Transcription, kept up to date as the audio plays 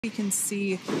We can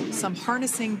see some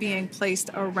harnessing being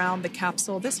placed around the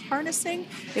capsule. This harnessing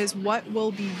is what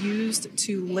will be used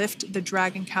to lift the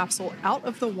Dragon capsule out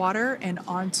of the water and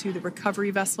onto the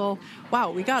recovery vessel. Wow,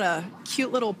 we got a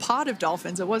cute little pod of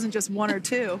dolphins. It wasn't just one or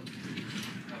two.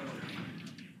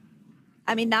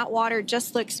 I mean, that water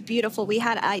just looks beautiful. We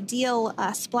had ideal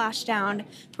splashdown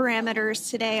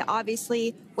parameters today.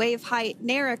 Obviously, wave height,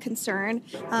 ne'er a concern.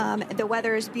 The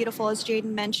weather is beautiful, as Jaden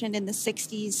mentioned, in the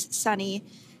 60s, sunny.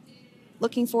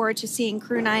 Looking forward to seeing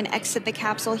Crew-9 exit the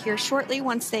capsule here shortly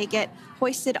once they get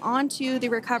hoisted onto the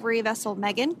recovery vessel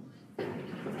Megan.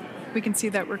 We can see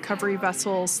that recovery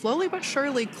vessel slowly but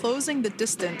surely closing the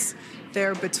distance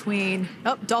there between...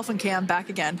 Oh, dolphin cam back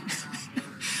again.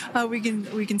 We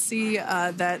can see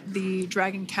that the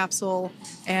Dragon capsule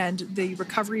and the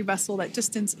recovery vessel, that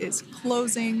distance is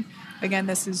closing. Again,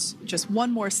 this is just one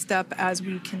more step as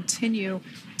we continue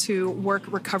to work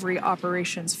recovery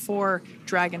operations for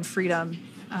Dragon Freedom,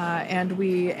 and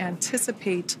we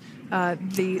anticipate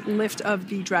the lift of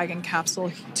the Dragon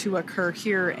capsule to occur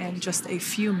here in just a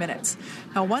few minutes.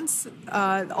 Now, once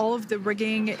all of the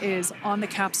rigging is on the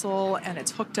capsule and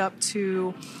it's hooked up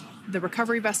to the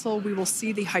recovery vessel, we will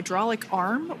see the hydraulic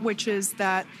arm, which is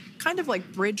that kind of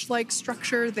like bridge-like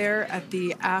structure there at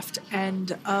the aft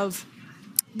end of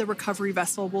the recovery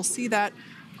vessel. We'll see that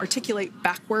articulate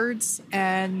backwards,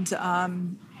 and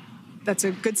that's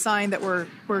a good sign that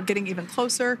we're getting even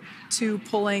closer to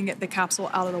pulling the capsule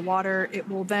out of the water. It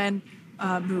will then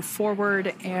move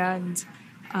forward, and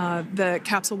the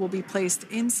capsule will be placed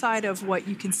inside of what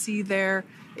you can see there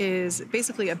is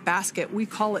basically a basket. We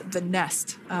call it the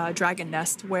nest, Dragon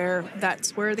nest, where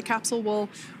that's where the capsule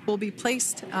will be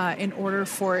placed in order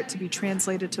for it to be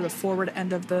translated to the forward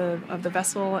end of the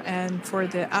vessel and for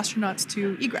the astronauts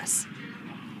to egress.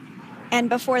 And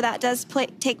before that does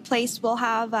take place, we'll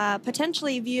have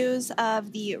potentially views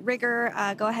of the rigger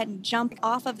go ahead and jump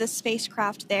off of the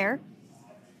spacecraft there.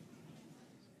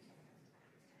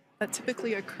 That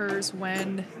typically occurs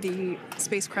when the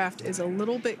spacecraft is a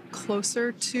little bit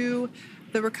closer to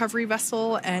the recovery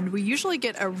vessel, and we usually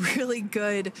get a really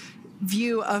good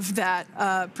view of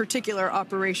that particular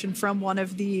operation from one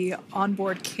of the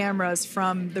onboard cameras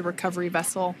from the recovery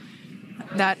vessel.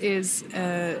 That is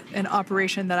an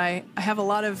operation that I have a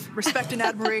lot of respect and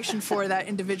admiration for, that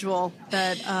individual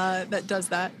that does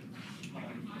that.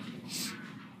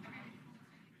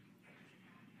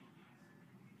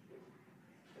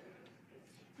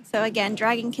 So again,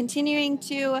 Dragon continuing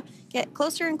to get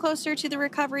closer and closer to the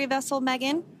recovery vessel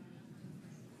Megan.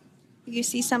 You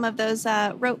see some of those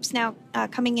ropes now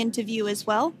coming into view as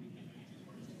well.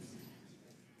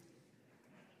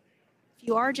 If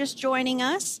you are just joining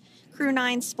us,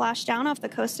 Crew-9 splashdown off the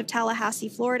coast of Tallahassee,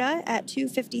 Florida at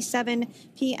 2:57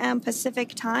 p.m.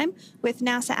 Pacific time with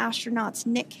NASA astronauts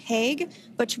Nick Hague,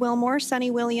 Butch Wilmore, Sonny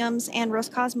Williams, and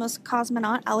Roscosmos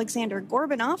cosmonaut Alexander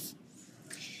Gorbanov.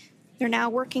 They're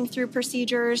now working through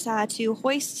procedures to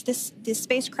hoist this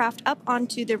spacecraft up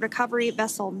onto the recovery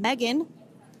vessel Megan.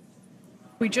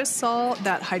 We just saw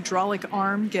that hydraulic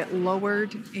arm get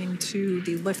lowered into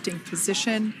the lifting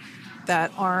position.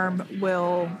 That arm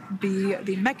will be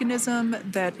the mechanism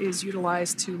that is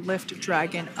utilized to lift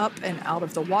Dragon up and out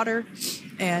of the water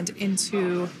and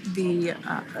into the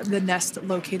nest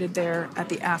located there at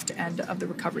the aft end of the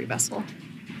recovery vessel.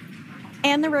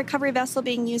 And the recovery vessel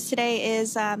being used today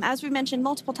is, as we mentioned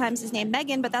multiple times, is named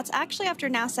Megan, but that's actually after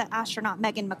NASA astronaut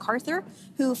Megan McArthur,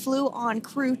 who flew on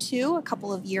Crew-2 a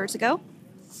couple of years ago.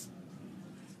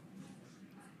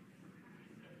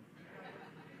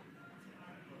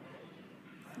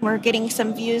 We're getting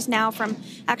some views now from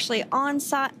actually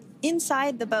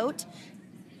inside the boat.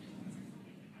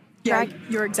 Yeah,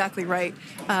 you're exactly right.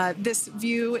 This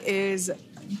view is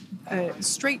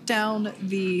straight down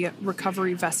the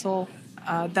recovery vessel.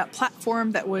 That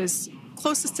platform that was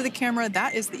closest to the camera,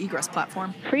 that is the egress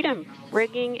platform. Freedom.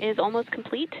 Rigging is almost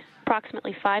complete.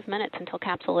 Approximately 5 minutes until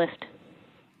capsule lift.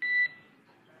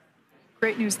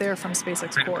 Great news there from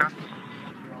SpaceX Crew.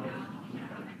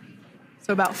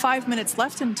 So about 5 minutes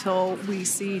left until we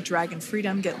see Dragon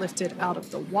Freedom get lifted out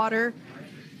of the water.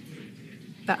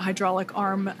 That hydraulic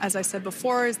arm, as I said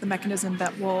before, is the mechanism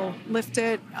that will lift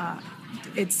it.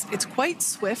 It's quite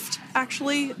swift,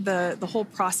 actually, the whole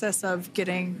process of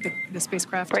getting the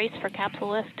spacecraft. Brace for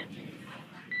capsule lift.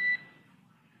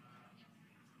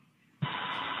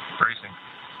 Bracing.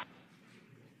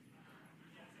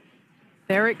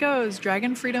 There it goes,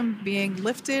 Dragon Freedom being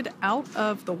lifted out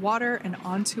of the water and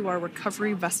onto our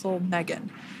recovery vessel,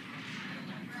 Megan.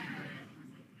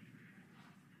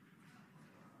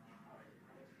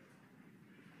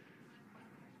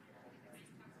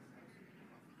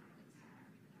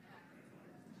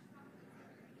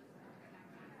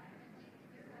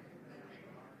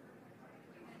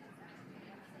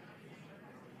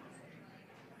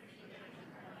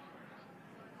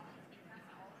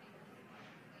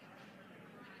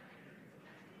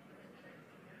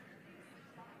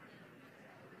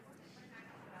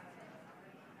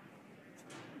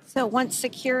 So once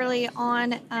securely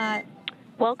on...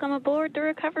 Welcome aboard the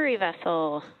recovery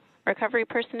vessel. Recovery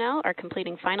personnel are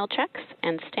completing final checks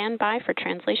and stand by for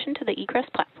translation to the egress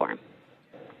platform.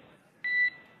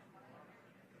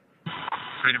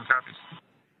 Freedom copies.